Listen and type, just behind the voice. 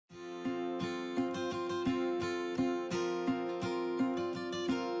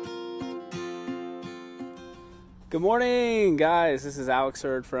Good morning, guys. This is Alex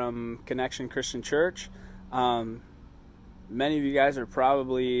Hurd from Connection Christian Church. Many of you guys are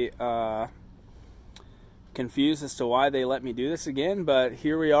probably confused as to why they let me do this again, but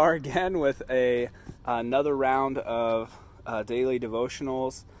here we are again with another round of daily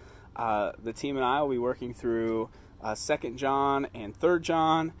devotionals. The team and I will be working through 2 John and 3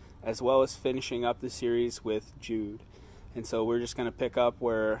 John, as well as finishing up the series with Jude. And so we're just going to pick up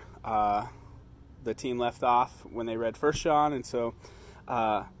where the team left off when they read 1 John. And so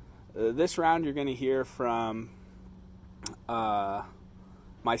this round you're going to hear from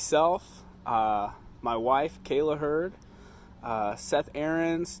myself, my wife, Kayla Hurd, Seth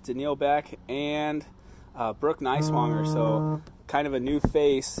Aarons, Danielle Beck, and Brooke Neiswanger. So kind of a new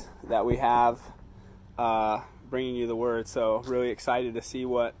face that we have bringing you the word. So really excited to see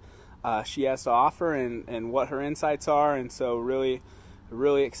what she has to offer and what her insights are. And so really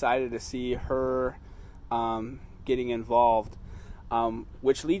excited to see her getting involved,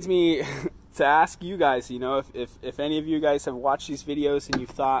 which leads me to ask you guys, if any of you guys have watched these videos and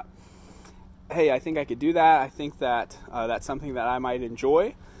you've thought, hey, I think I could do that, I think that that's something that I might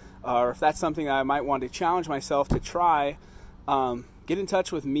enjoy, or if that's something that I might want to challenge myself to try, get in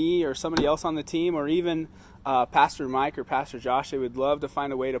touch with me or somebody else on the team, or even Pastor Mike or Pastor Josh. They would love to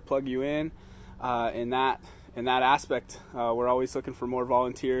find a way to plug you in that aspect. We're always looking for more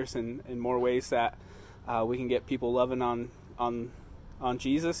volunteers and more ways that we can get people loving on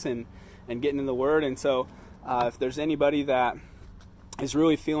Jesus and getting in the Word. And so if there's anybody that is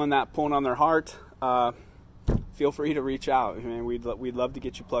really feeling that pulling on their heart, feel free to reach out. I mean, we'd love to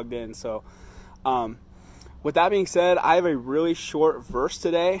get you plugged in. So with that being said, I have a really short verse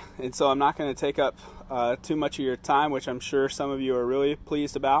today, and so I'm not going to take up too much of your time, which I'm sure some of you are really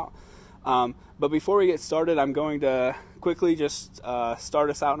pleased about. But before we get started, I'm going to quickly just start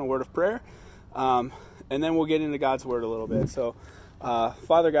us out in a word of prayer, and then we'll get into God's Word a little bit. So,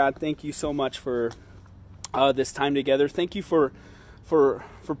 Father God, thank you so much for this time together. Thank you for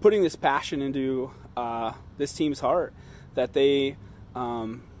putting this passion into this team's heart, that they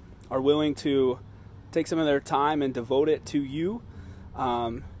are willing to take some of their time and devote it to you,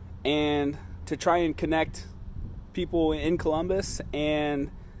 and to try and connect people in Columbus and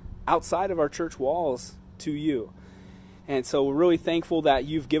outside of our church walls to you. And so we're really thankful that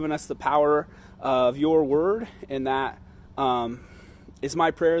you've given us the power of your word, and that is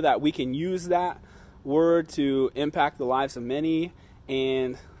my prayer that we can use that word to impact the lives of many,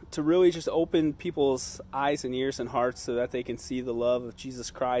 and to really just open people's eyes and ears and hearts so that they can see the love of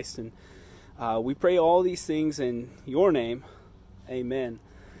Jesus Christ. And we pray all these things in your name. Amen.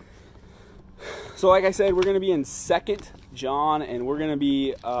 So like I said, we're going to be in 2 John, and we're going to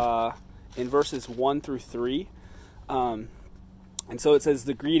be in verses 1 through 3. And so it says,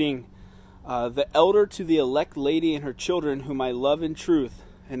 the greeting, the elder to the elect lady and her children, whom I love in truth,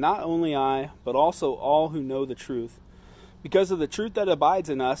 and not only I, but also all who know the truth, because of the truth that abides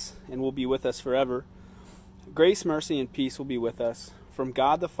in us and will be with us forever. Grace, mercy, and peace will be with us from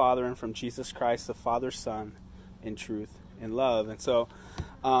God the Father and from Jesus Christ, the Father's Son, in truth and love. And so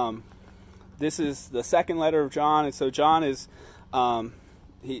this is the second letter of John, and so John is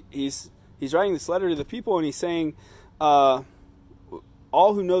he's writing this letter to the people, and he's saying all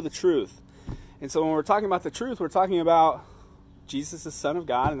who know the truth. And so when we're talking about the truth, we're talking about Jesus, the Son of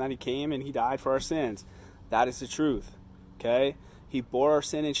God, and that he came and he died for our sins. That is the truth. Okay? He bore our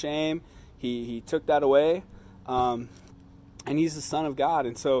sin and shame. He took that away, and he's the Son of God.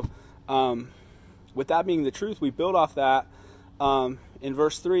 And so with that being the truth, we build off that in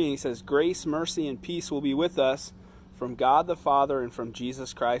verse 3, and he says, grace, mercy, and peace will be with us from God the Father and from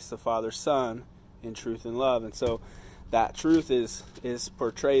Jesus Christ, the Father's Son, in truth and love. And so that truth is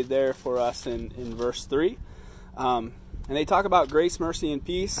portrayed there for us in verse 3. And they talk about grace, mercy, and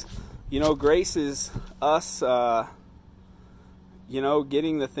peace. Grace is us,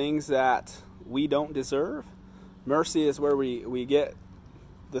 getting the things that we don't deserve. Mercy is where we get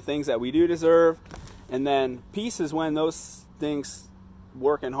the things that we do deserve. And then peace is when those things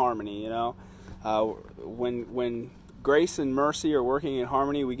work in harmony, when grace and mercy are working in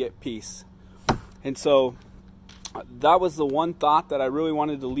harmony, we get peace. And so that was the one thought that I really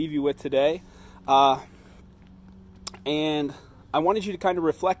wanted to leave you with today. And I wanted you to kind of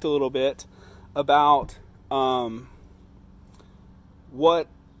reflect a little bit about what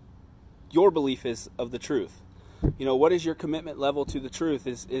your belief is of the truth. What is your commitment level to the truth?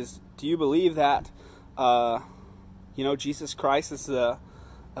 Do you believe that Jesus Christ is the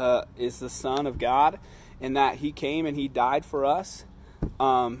Son of God, and that he came and he died for us?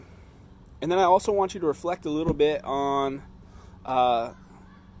 And then I also want you to reflect a little bit on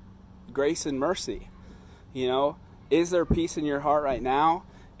grace and mercy. You know, is there peace in your heart right now?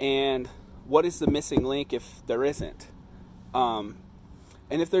 And what is the missing link if there isn't? And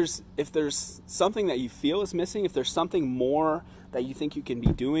if there's something that you feel is missing, if there's something more that you think you can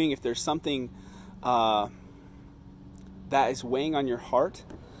be doing, if there's something that is weighing on your heart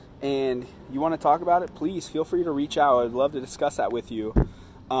and you want to talk about it, please feel free to reach out. I'd love to discuss that with you.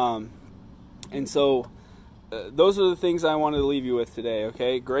 And so those are the things I wanted to leave you with today,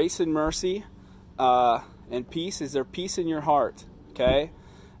 okay? Grace and mercy and peace. Is there peace in your heart, okay?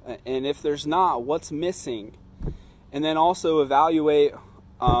 And if there's not, what's missing? And then also evaluate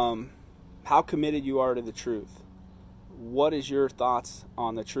how committed you are to the truth. What is your thoughts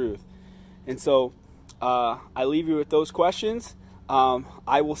on the truth? And so I leave you with those questions.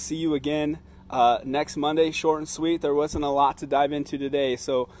 I will see you again next Monday, short and sweet. There wasn't a lot to dive into today.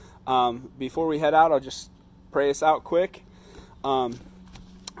 So before we head out, I'll just pray us out quick.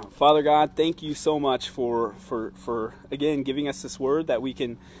 Father God, thank you so much for again giving us this word that we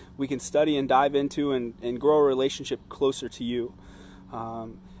can study and dive into and grow a relationship closer to you.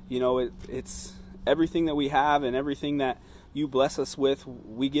 It's everything that we have and everything that you bless us with.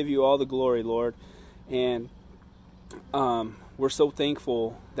 We give you all the glory, Lord, and we're so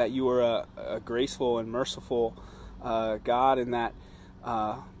thankful that you are a graceful and merciful God, and that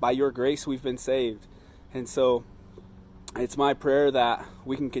by your grace we've been saved. And so it's my prayer that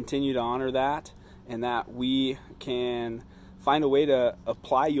we can continue to honor that, and that we can find a way to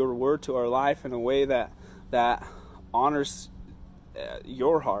apply your word to our life in a way that honors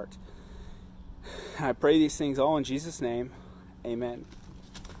your heart. And I pray these things all in Jesus' name. Amen.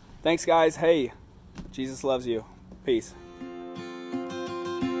 Thanks, guys. Hey, Jesus loves you. Peace.